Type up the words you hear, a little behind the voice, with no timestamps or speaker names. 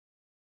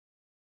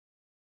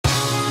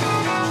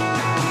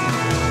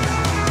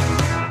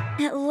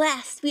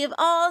blast. We have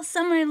all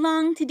summer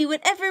long to do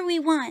whatever we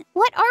want.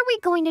 What are we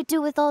going to do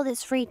with all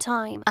this free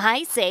time?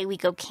 I say we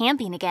go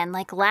camping again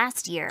like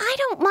last year. I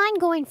don't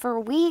mind going for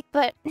a week,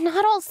 but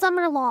not all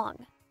summer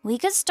long. We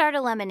could start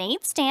a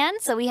lemonade stand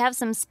so we have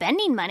some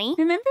spending money.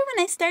 Remember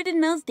when I started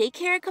Mel's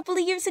daycare a couple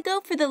of years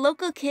ago for the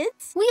local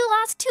kids? We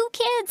lost 2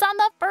 kids on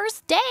the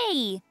first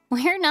day.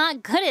 We're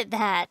not good at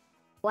that.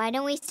 Why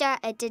don't we start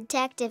a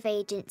detective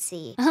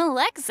agency?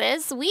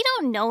 Alexis, we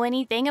don't know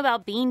anything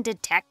about being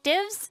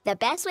detectives. The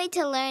best way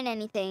to learn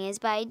anything is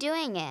by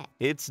doing it.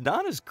 It's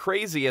not as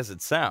crazy as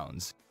it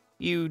sounds.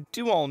 You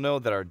do all know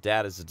that our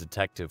dad is a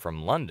detective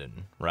from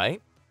London,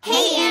 right?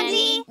 Hey,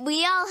 Andy!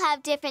 We all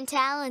have different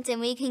talents and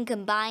we can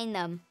combine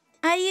them.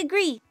 I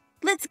agree.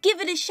 Let's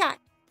give it a shot.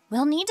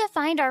 We'll need to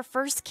find our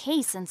first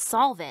case and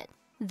solve it.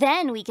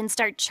 Then we can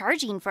start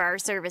charging for our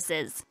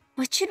services.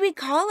 What should we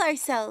call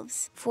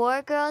ourselves?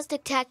 4 Girls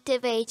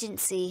Detective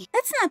Agency.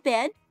 That's not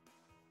bad.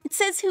 It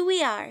says who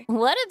we are.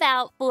 What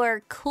about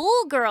 4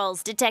 Cool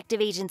Girls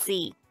Detective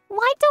Agency?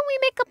 Why don't we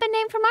make up a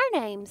name from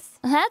our names?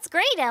 That's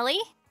great,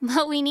 Ellie.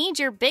 But we need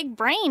your big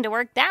brain to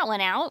work that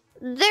one out.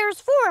 There's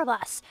 4 of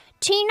us.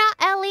 Tina,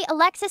 Ellie,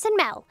 Alexis, and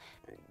Mel.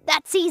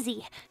 That's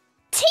easy.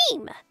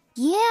 Team!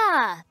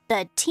 Yeah,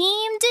 the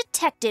Team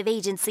Detective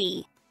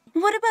Agency.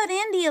 What about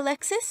Andy,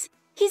 Alexis?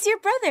 He's your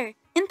brother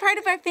and part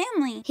of our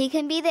family. He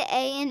can be the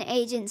A in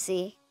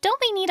agency.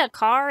 Don't we need a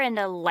car and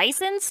a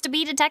license to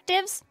be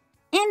detectives?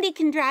 Andy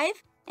can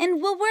drive,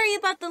 and we'll worry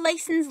about the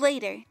license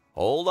later.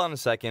 Hold on a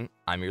second.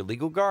 I'm your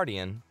legal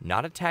guardian,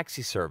 not a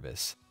taxi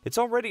service. It's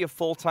already a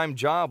full-time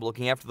job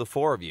looking after the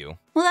 4 of you.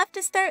 We'll have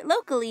to start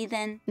locally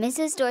then.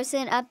 Mrs.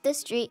 Dawson up the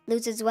street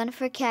loses one of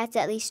her cats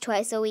at least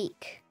twice a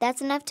week.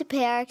 That's enough to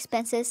pay our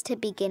expenses to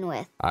begin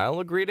with. I'll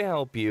agree to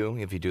help you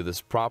if you do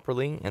this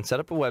properly and set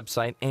up a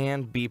website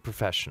and be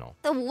professional.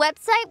 The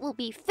website will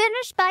be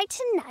finished by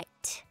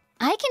tonight.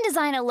 I can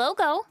design a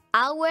logo.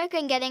 I'll work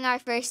on getting our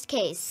first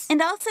case.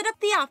 And I'll set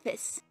up the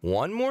office.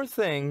 One more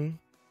thing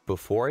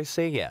before I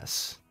say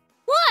yes.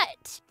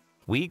 What?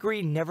 We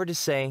agreed never to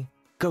say,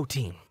 "Go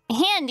team."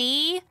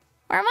 Andy,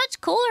 we're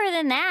much cooler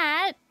than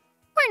that.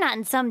 We're not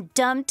in some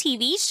dumb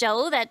TV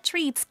show that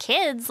treats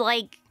kids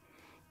like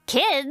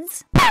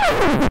kids.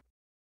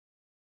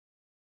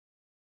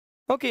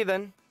 Okay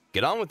then,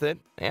 get on with it,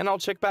 and I'll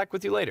check back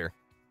with you later.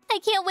 I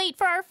can't wait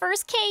for our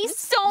first case.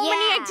 So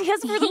many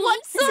ideas for the This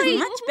website. is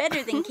much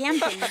better than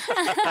camping.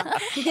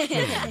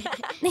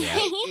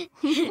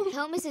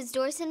 Hope Mrs.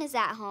 Dawson is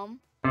at home.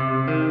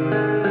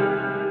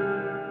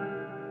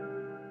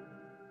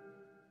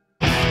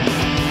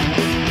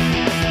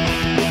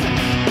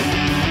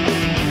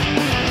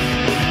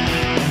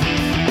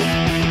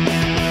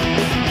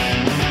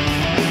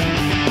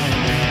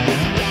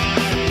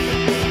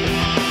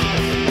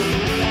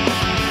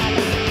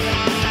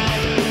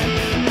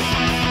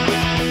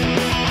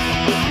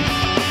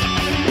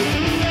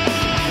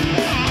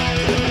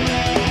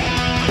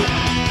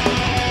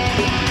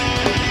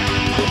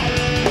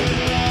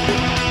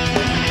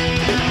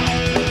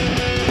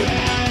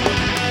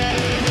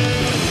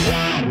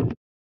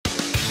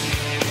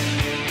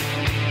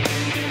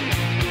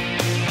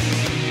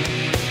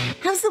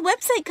 How's the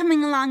website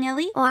coming along,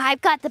 Ellie? Well,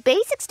 I've got the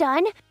basics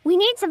done. We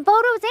need some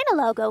photos and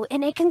a logo,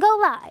 and it can go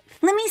live.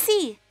 Let me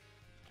see.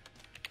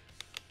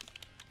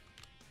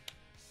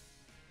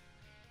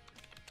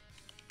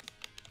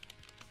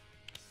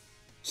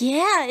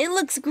 Yeah, it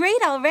looks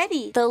great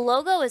already. The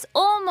logo is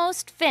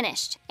almost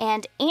finished,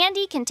 and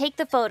Andy can take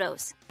the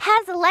photos.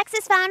 Has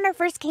Alexis found her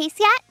first case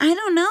yet? I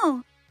don't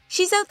know.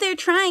 She's out there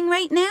trying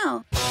right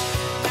now.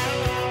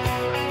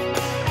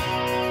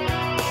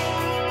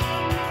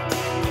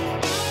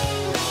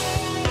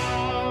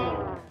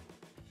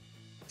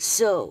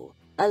 So,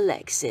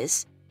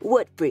 Alexis,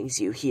 what brings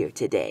you here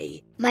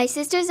today? My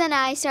sisters and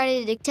I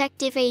started a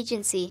detective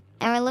agency,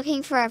 and we're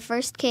looking for our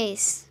first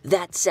case.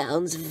 That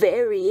sounds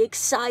very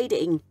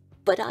exciting,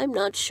 but I'm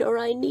not sure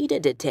I need a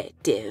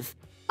detective.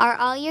 Are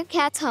all your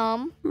cats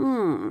home?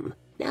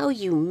 Now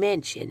you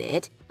mention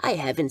it, I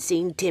haven't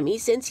seen Timmy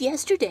since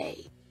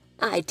yesterday.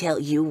 I tell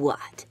you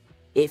what,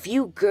 if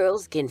you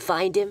girls can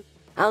find him,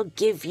 I'll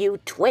give you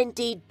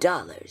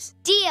 $20.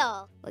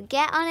 Deal! We'll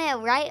get on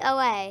it right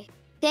away.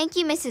 Thank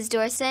you, Mrs.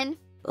 Dawson.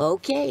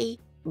 Okay,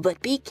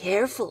 but be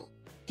careful.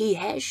 He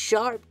has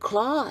sharp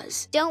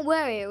claws. Don't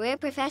worry, we're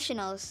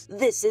professionals.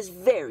 This is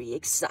very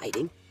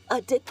exciting. A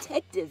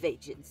detective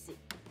agency.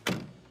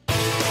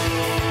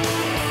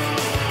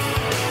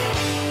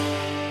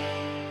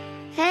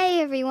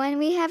 Hey, everyone,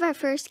 we have our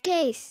first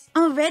case.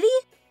 Already?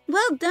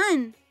 Well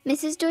done.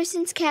 Mrs.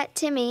 Dawson's cat,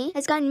 Timmy,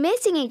 has gone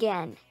missing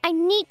again. I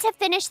need to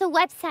finish the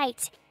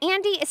website.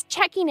 Andy is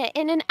checking it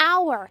in an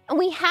hour, and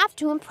we have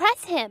to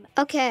impress him.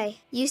 Okay,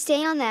 you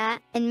stay on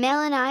that, and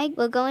Mel and I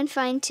will go and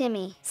find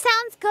Timmy.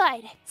 Sounds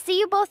good. See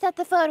you both at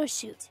the photo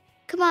shoot.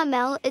 Come on,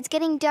 Mel, it's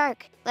getting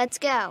dark. Let's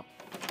go.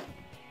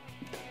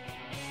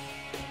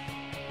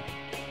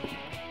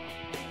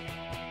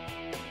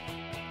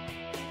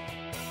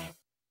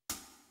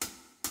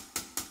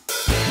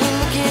 We're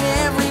looking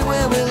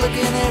everywhere, we're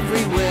looking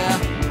everywhere.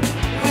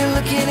 We're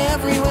looking looking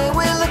everywhere,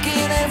 we're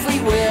looking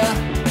everywhere.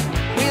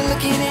 We're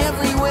looking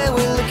everywhere,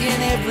 we're looking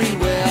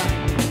everywhere.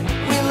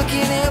 We're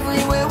looking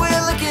everywhere,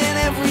 we're looking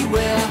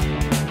everywhere.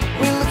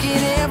 We're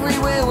looking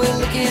everywhere, we're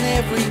looking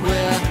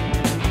everywhere.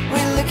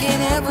 We're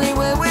looking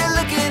everywhere, we're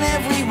looking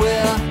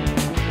everywhere.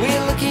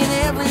 We're looking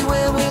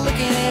everywhere, we're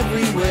looking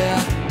everywhere.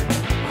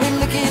 We're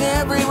looking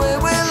everywhere,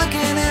 we're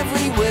looking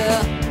everywhere.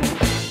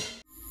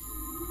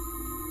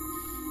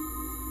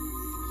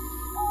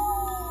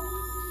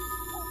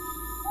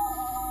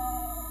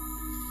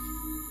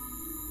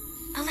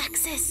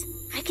 Alexis,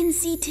 I can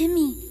see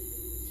Timmy.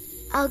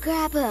 I'll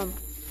grab him.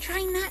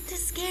 Try not to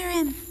scare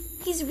him.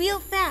 He's real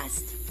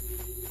fast.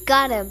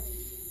 Got him.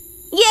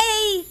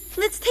 Yay!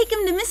 Let's take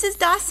him to Mrs.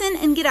 Dawson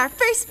and get our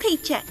first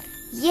paycheck.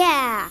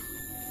 Yeah.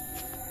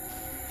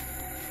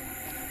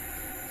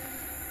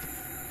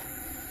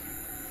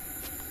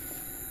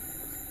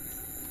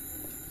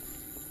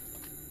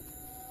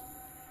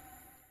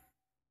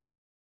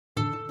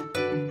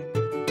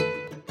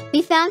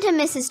 We found him,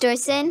 Mrs.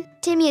 Dawson.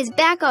 Timmy is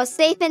back all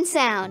safe and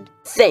sound.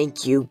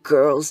 Thank you,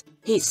 girls.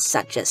 He's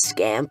such a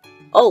scamp,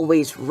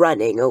 always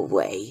running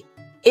away.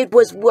 It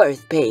was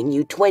worth paying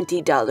you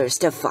 $20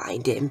 to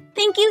find him.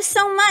 Thank you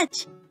so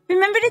much.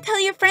 Remember to tell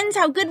your friends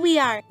how good we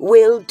are.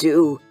 Will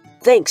do.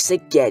 Thanks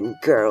again,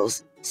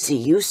 girls. See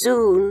you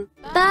soon.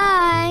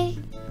 Bye.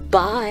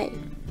 Bye.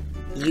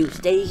 You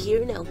stay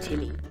here now,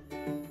 Timmy.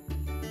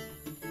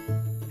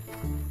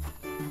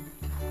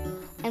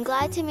 I'm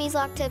glad Timmy's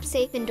locked up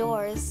safe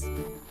indoors.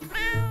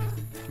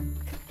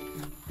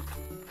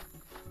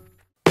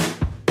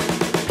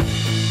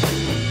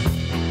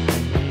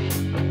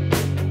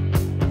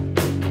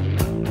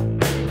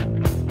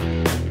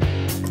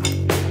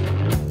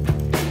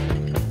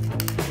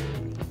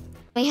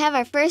 We have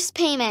our first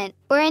payment.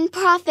 We're in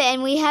profit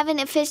and we haven't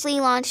officially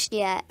launched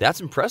yet. That's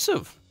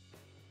impressive.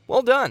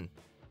 Well done.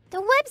 The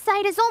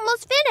website is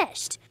almost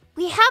finished.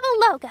 We have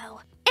a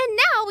logo. And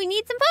now we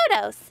need some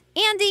photos.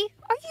 Andy,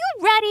 are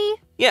you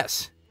ready?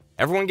 Yes.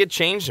 Everyone get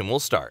changed and we'll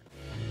start.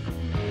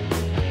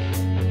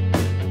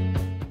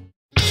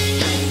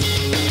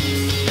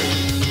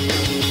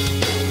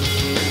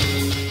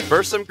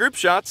 First some group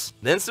shots,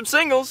 then some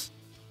singles.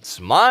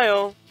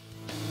 Smile.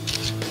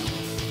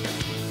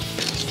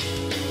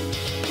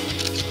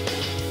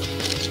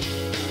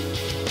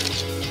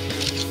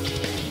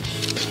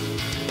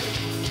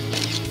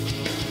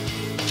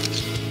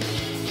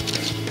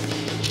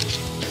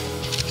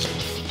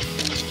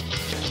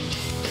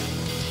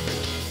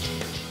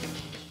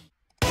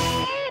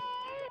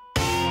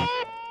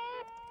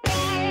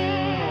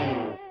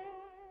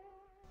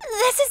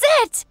 This is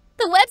it!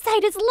 The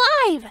website is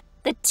live!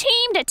 The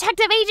Team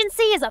Detective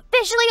Agency is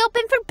officially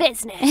open for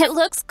business. It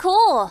looks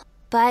cool.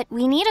 But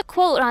we need a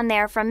quote on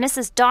there from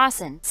Mrs.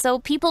 Dawson so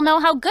people know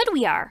how good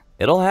we are.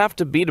 It'll have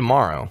to be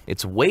tomorrow.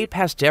 It's way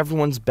past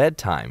everyone's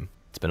bedtime.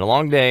 It's been a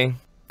long day.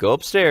 Go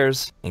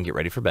upstairs and get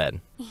ready for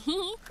bed.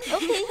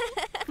 Okay.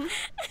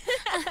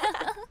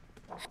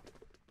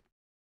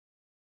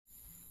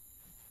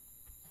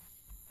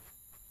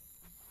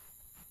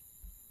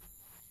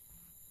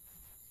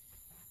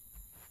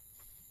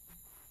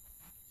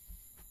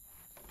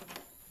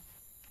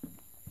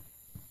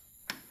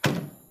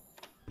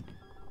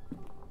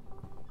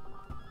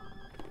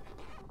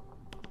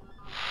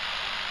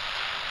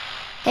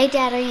 Hey,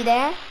 Dad, are you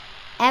there?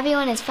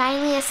 Everyone is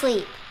finally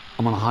asleep.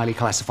 I'm on a highly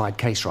classified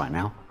case right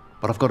now,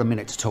 but I've got a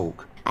minute to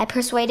talk. I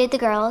persuaded the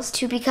girls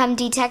to become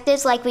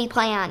detectives like we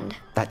planned.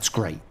 That's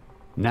great.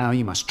 Now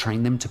you must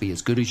train them to be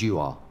as good as you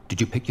are.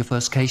 Did you pick your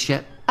first case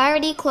yet?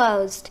 Already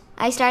closed.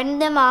 I started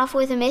them off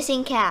with a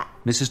missing cat.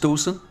 Mrs.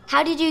 Dawson?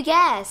 How did you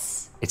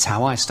guess? It's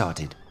how I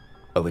started,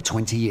 over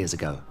 20 years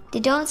ago.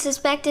 They don't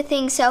suspect a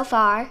thing so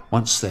far.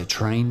 Once they're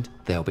trained,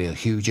 they'll be a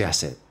huge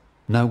asset.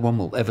 No one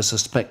will ever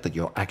suspect that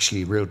you're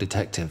actually real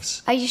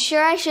detectives. Are you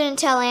sure I shouldn't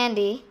tell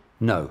Andy?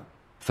 No.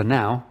 For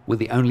now, we're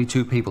the only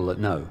two people that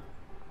know.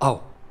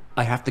 Oh,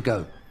 I have to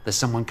go. There's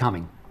someone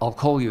coming. I'll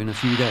call you in a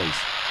few days.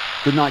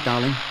 Good night,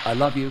 darling. I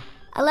love you.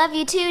 I love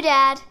you too,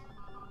 Dad.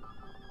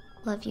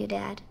 Love you,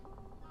 Dad.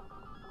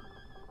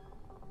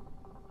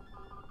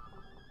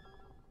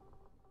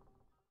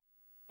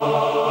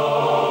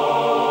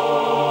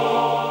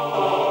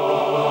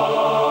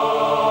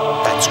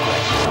 That's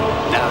great.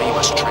 Now you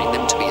must train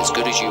them to be as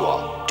good as you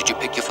are. Did you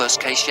pick your first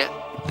case yet?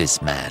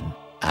 This man,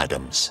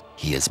 Adams,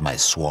 he is my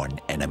sworn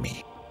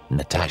enemy.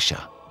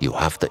 Natasha, you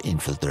have to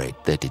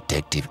infiltrate the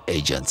detective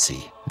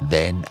agency.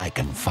 Then I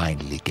can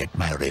finally get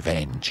my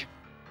revenge.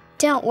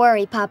 Don't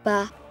worry,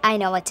 Papa. I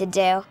know what to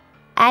do.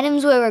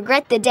 Adams will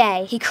regret the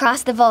day he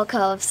crossed the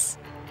Volkovs.